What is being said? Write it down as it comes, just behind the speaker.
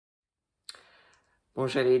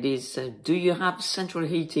Bonjour ladies, do you have central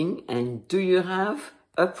heating and do you have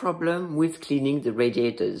a problem with cleaning the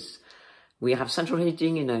radiators? We have central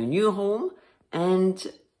heating in our new home and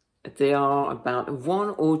there are about 1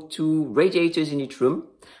 or 2 radiators in each room,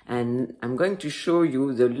 and I'm going to show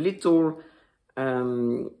you the little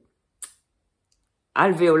alveolars,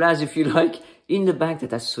 if you like, in the back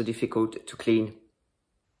that are so difficult to clean.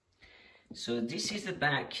 So this is the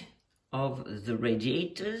back of the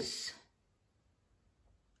radiators.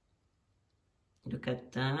 Look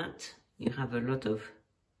at that. You have a lot of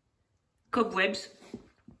cobwebs.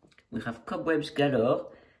 We have cobwebs galore,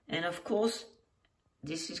 and of course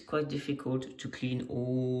this is quite difficult to clean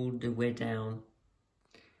all the way down.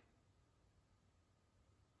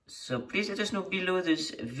 So please let us know below this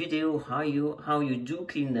video how you do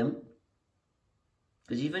clean them,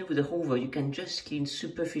 because even with a hoover you can just clean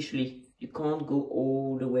superficially. You can't go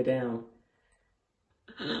all the way down.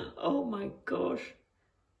 Oh my gosh,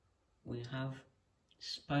 we have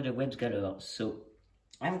spider webs galore. So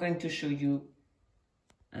I'm going to show you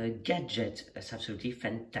a gadget that's absolutely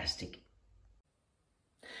fantastic.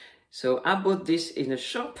 So I bought this in a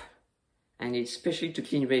shop and it's specially to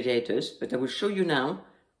clean radiators, but I will show you now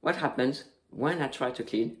what happens when I try to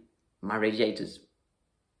clean my radiators.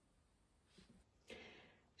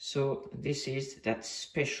 So this is that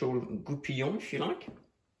special goupillon, if you like.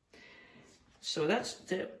 So that's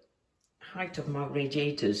the height of my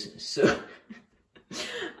radiators. So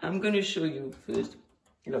I'm going to show you first.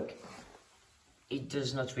 Look, it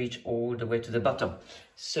does not reach all the way to the bottom.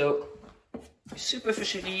 So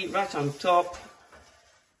superficially right on top.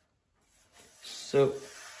 So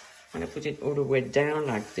when I put it all the way down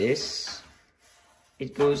like this,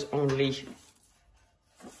 it goes only,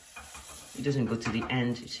 it doesn't go to the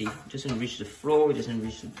end, you see, it doesn't reach the floor, it doesn't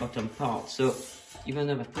reach the bottom part. So even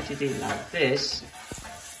though I put it in like this,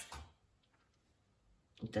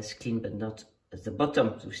 it does clean, but not at the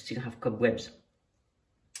bottom, so we still have cobwebs.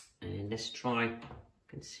 And let's try, you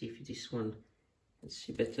can see if this one, let's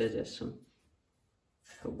see better, there's some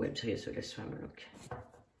cobwebs here, so let's have a look.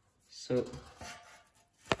 So,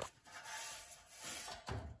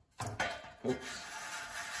 oops,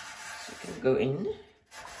 so it can go in,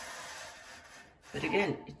 but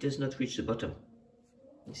again, it does not reach the bottom,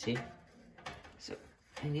 you see? So,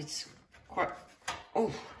 and it's quite,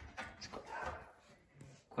 oh, it's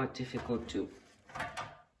quite difficult to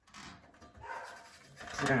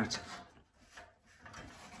put out.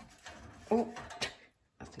 Oh,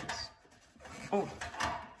 I think it's, oh.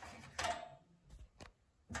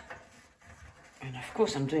 And of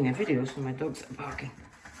course I'm doing a video, so my dogs are barking.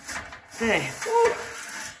 There. Woo.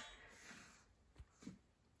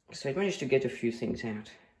 So I managed to get a few things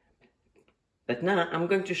out. But now I'm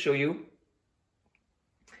going to show you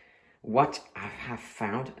what I have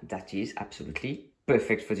found that is absolutely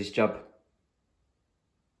perfect for this job.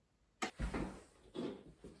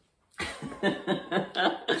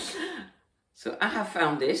 So I have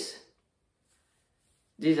found this.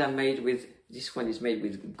 These are made with, this one is made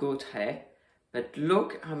with goat hair, but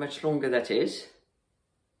look how much longer that is.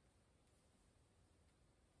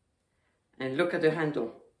 And look at the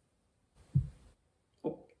handle.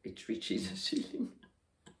 Oh, it reaches the ceiling.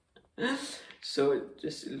 So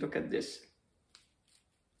just look at this.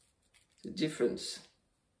 The difference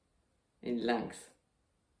in length.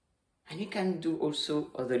 And you can do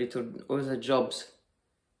also other jobs.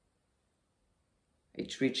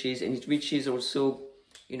 It reaches, and it reaches also,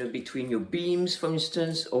 you know, between your beams, for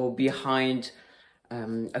instance, or behind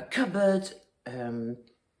a cupboard, a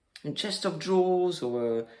chest of drawers,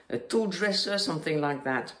 or a tall dresser, something like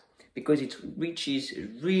that, because it reaches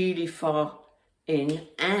really far in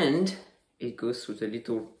and it goes through the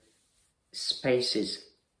little spaces.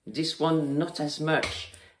 This one, not as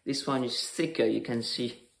much. This one is thicker, you can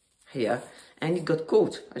see here, and it got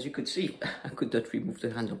caught, as you could see. I could not remove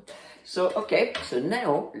the handle. So, okay, so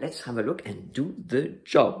now let's have a look and do the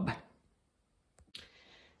job.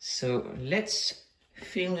 So let's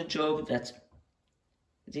film the job that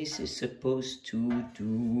this is supposed to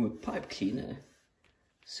do, a pipe cleaner.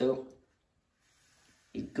 So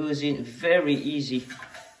it goes in very easy.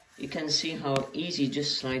 You can see how easy it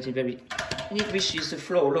just slides in very, and it reaches the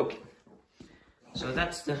floor, look. So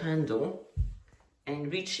that's the handle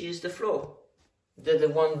and reaches the floor. The other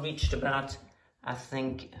one reached about, I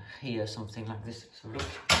think, here, something like this. So look,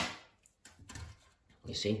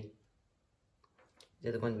 you see, the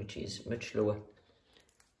other one which is much lower.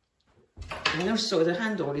 And also the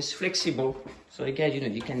handle is flexible, so again, you know,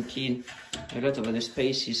 you can clean a lot of other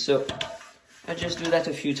spaces. So I just do that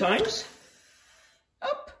a few times.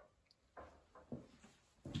 Up.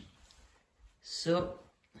 So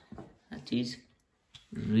that is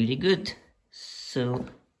really good. So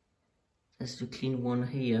that's the clean one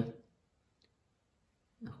here.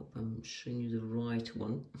 I hope I'm showing you the right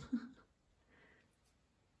one.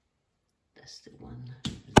 That's the one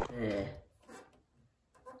there.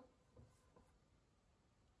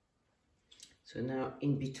 So now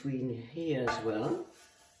in between here as well.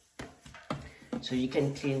 So you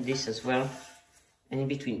can clean this as well. And in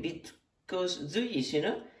between, because these, you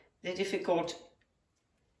know, they're difficult.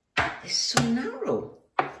 They're so narrow,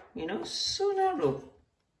 you know, so narrow.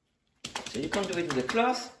 So you can't do it with a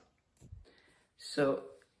cloth. So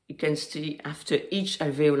you can see after each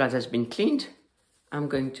alveolar has been cleaned, I'm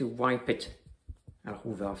going to wipe it. I'll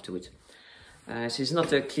hoover afterwards. So it's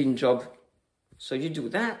not a clean job. So you do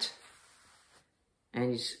that.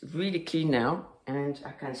 And it's really clean now. And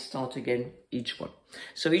I can start again each one.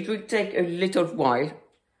 So it will take a little while.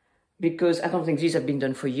 Because I don't think these have been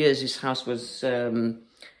done for years. This house was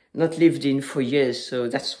not lived in for years. So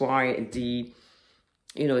that's why the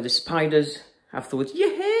spiders have thought, yeah,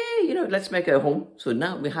 you know, let's make a home. So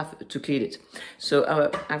now we have to clean it. So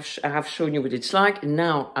I have shown you what it's like.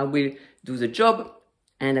 Now I will do the job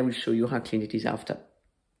and I will show you how clean it is after.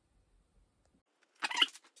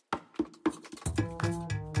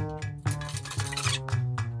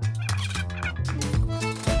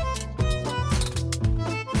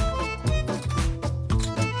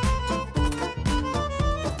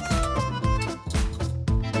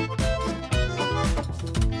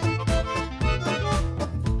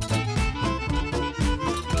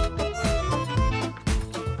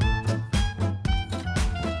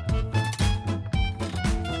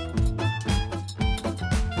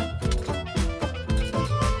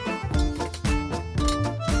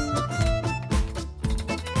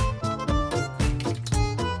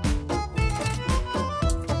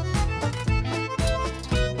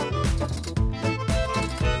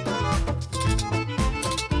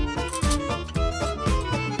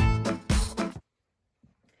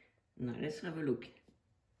 Now let's have a look.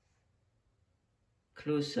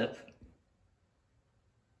 Close up.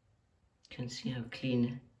 You can see how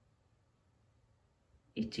clean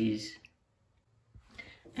it is.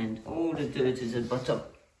 And all the dirt is at the bottom.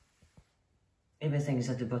 Everything is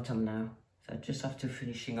at the bottom now. So I just have to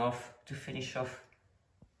finish off.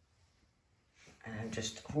 And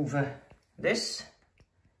just hoover this.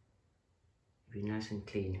 Be nice and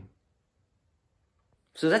clean.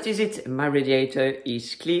 So that is it. My radiator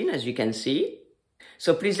is clean, as you can see.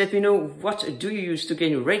 So please let me know what do you use to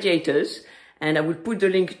clean radiators, and I will put the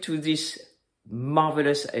link to this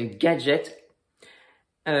marvelous gadget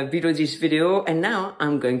below this video. And now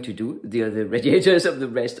I'm going to do the other radiators of the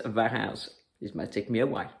rest of our house. This might take me a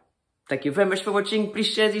while. Thank you very much for watching. Please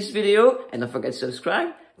share this video and don't forget to subscribe.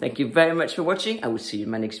 Thank you very much for watching. I will see you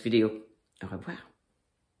in my next video. Au revoir.